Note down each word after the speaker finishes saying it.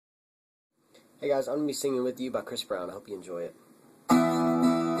Hey guys, I'm going to be singing with you by Chris Brown. I hope you enjoy it.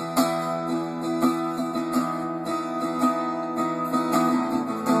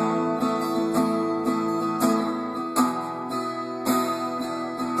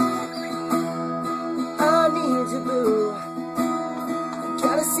 I need you, boo. I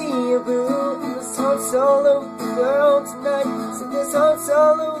gotta see you, boo. This heart's all over the world tonight. So this heart's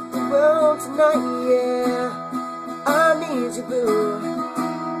all over the world tonight, yeah. I need you, boo.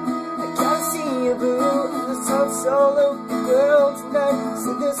 Boo, this heart's all over the world tonight.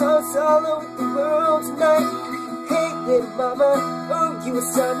 So this heart's all over the world tonight. Hey little mama, oh you a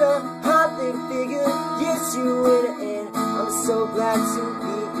stunner, hot little figure, yes you in it, and I'm so glad to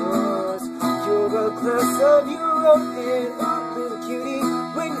be yours. You're a class of your own, and oh little cutie,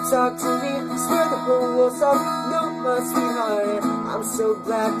 when you talk to me, swear the whole world's off. No, my sweetheart, and I'm so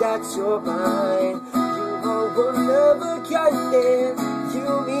glad that you're mine. You are one of a kind, and you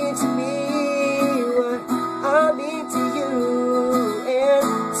mean to me I mean to you, and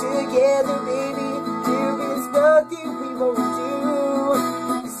together, baby, there is nothing we won't do.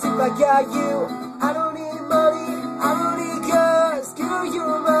 'Cause if I got you, I don't need money, I don't need cars, girl,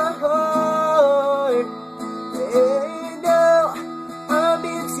 you're my heart. And now, I'm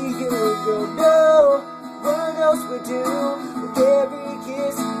into you, girl, no one else would do. With every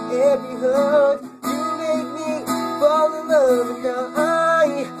kiss, every hug, you make me fall in love, and now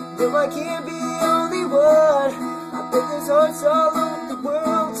I know I can't be only one. I bet there's hearts all over the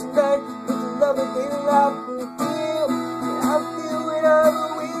world tonight with the love of their life will feel. And I feel when I'm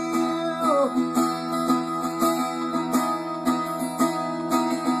with you.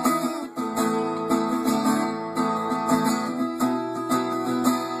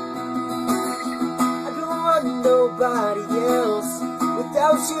 I don't want nobody else.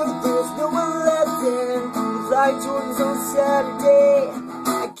 Without you, there's no one left in. The flight Jordan's on Saturday.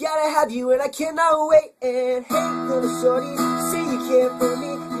 I gotta have you and I cannot wait. And hey little shorty, say you care for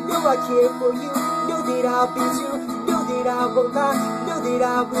me. You know I care for you. Know that I'll be true. Know that I won't lie. Know that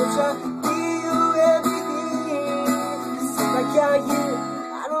I will try. Give you everything. 'Cause if I got you,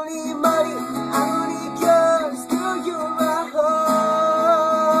 I don't need money, I don't need cars. Girl, you're my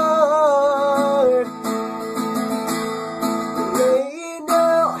heart. Yeah, you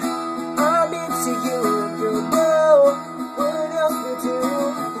know I'm into you, girl. No one else will do.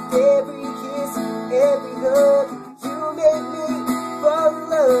 Every kiss, every hug, you make me fall in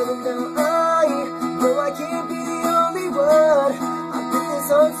love, and now I know I can't be the only one. I put this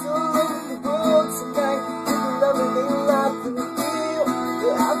heart all over the world tonight with the love of their life that we feel.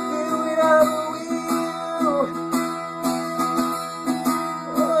 Yeah, I feel when I'm with you.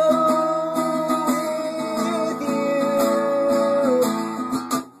 Oh, with you.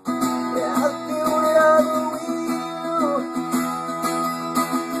 Yeah, I feel when I'm with you.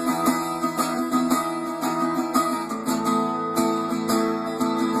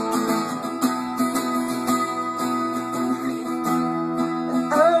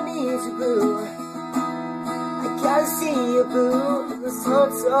 Boo, I gotta see you, boo. This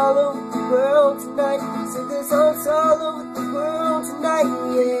heart's all over the world tonight. So this heart's all over the world tonight,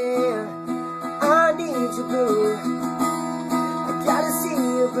 yeah. I need you, boo. I gotta see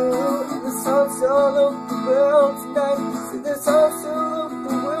you, boo. This heart's all over the world tonight. So this heart's all over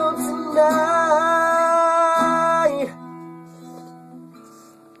the world tonight.